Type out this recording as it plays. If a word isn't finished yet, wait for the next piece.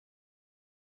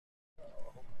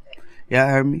Y'all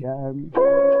heard me?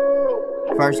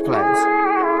 First class.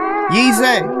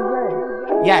 Yeezy.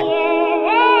 Yeah.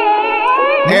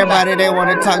 Everybody, they want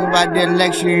to talk about the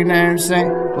election, you know what I'm saying?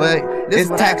 Well, it's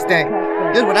tax day.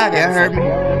 This is what I got. Y'all heard me?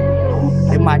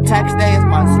 It's my tax day, it's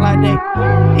my slide day.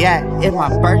 Yeah, it's my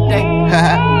birthday. Y'all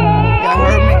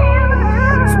heard me?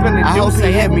 I hope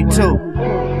they hit me too.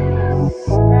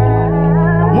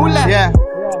 Moolah.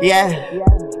 Yeah.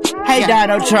 Hey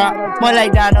Donald Trump, more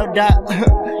like Donald Duck.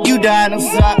 You Donald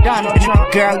suck. Donald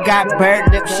Trump girl got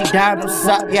bird lips, she Donald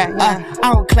suck. I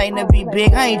don't claim to be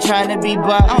big, I ain't trying to be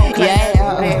buck.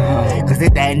 Cause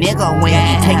it's that nigga when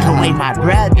he take away my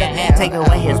brother, take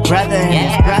away his brother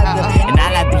and his brother. And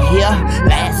all I be here,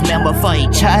 last member for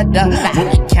each other.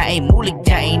 Moolah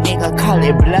gang, nigga, call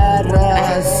it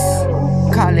blooders.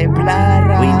 Call it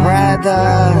blooders.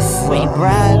 We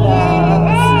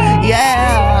brothers.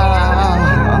 Yeah.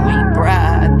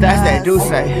 That's that do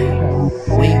say.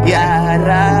 We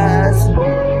brothers.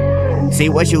 See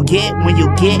what you get when you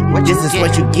get. This is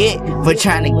what you get for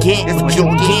trying to get what you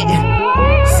get.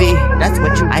 See, that's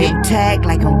what you get. I ain't tagged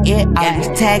like I'm it. All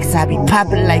these tags I be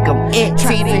popping like I'm it.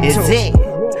 TD is it.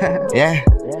 Yeah.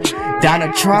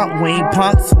 Donald Trump, we ain't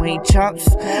punks, we ain't chumps.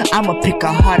 I'ma pick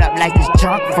a heart up like it's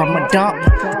junk from a dump.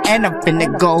 And I'm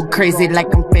finna go crazy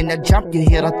like I'm finna jump. You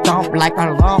hear the thump like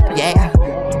a lump, yeah.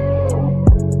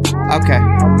 Okay.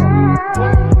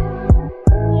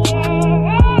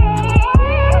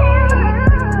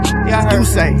 Y'all heard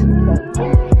say.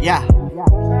 Yeah.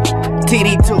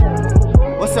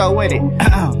 TD2. What's up with it?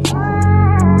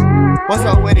 What's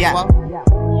up with it?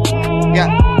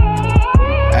 Yeah.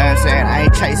 I'm saying I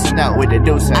ain't chasing up with the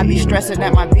deuce. I be stressing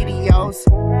at my videos,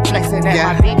 flexing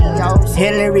at my videos.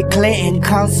 Hillary Clinton,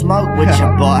 come smoke with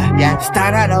your boy.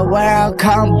 Start of the world,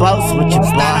 come boast with your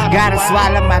boy. Gotta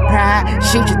swallow my pride,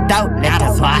 shoot your throat, let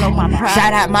that boy.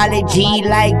 Shout out Molly G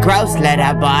like gross, let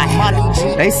that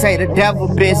boy. They say the devil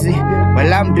busy,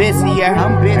 well I'm busier.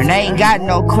 And they ain't got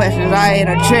no questions, I ain't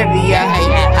a trivia.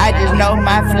 I just know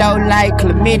my flow like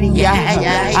chlamydia.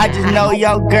 I just know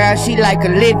your girl, she like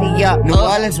Olivia. New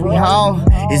Orleans, we home,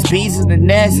 it's bees in the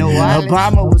nest.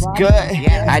 Obama was good,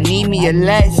 I need me a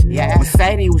less.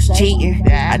 Mercedes was cheating,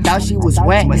 I thought she was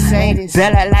wet.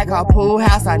 Bella like her pool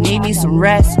house, I need me some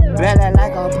rest. Bella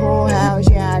like her pool house,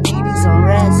 yeah, I need me some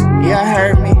rest. Yeah,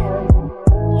 heard me.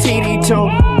 TD2,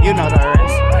 you know the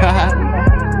rest.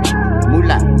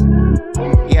 Moolah.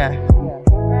 Yeah.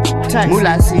 Tax.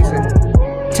 Moolah season.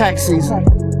 Tax season.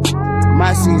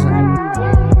 My season.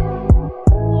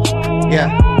 Yeah.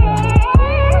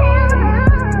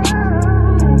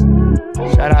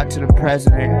 Shout out to the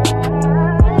president.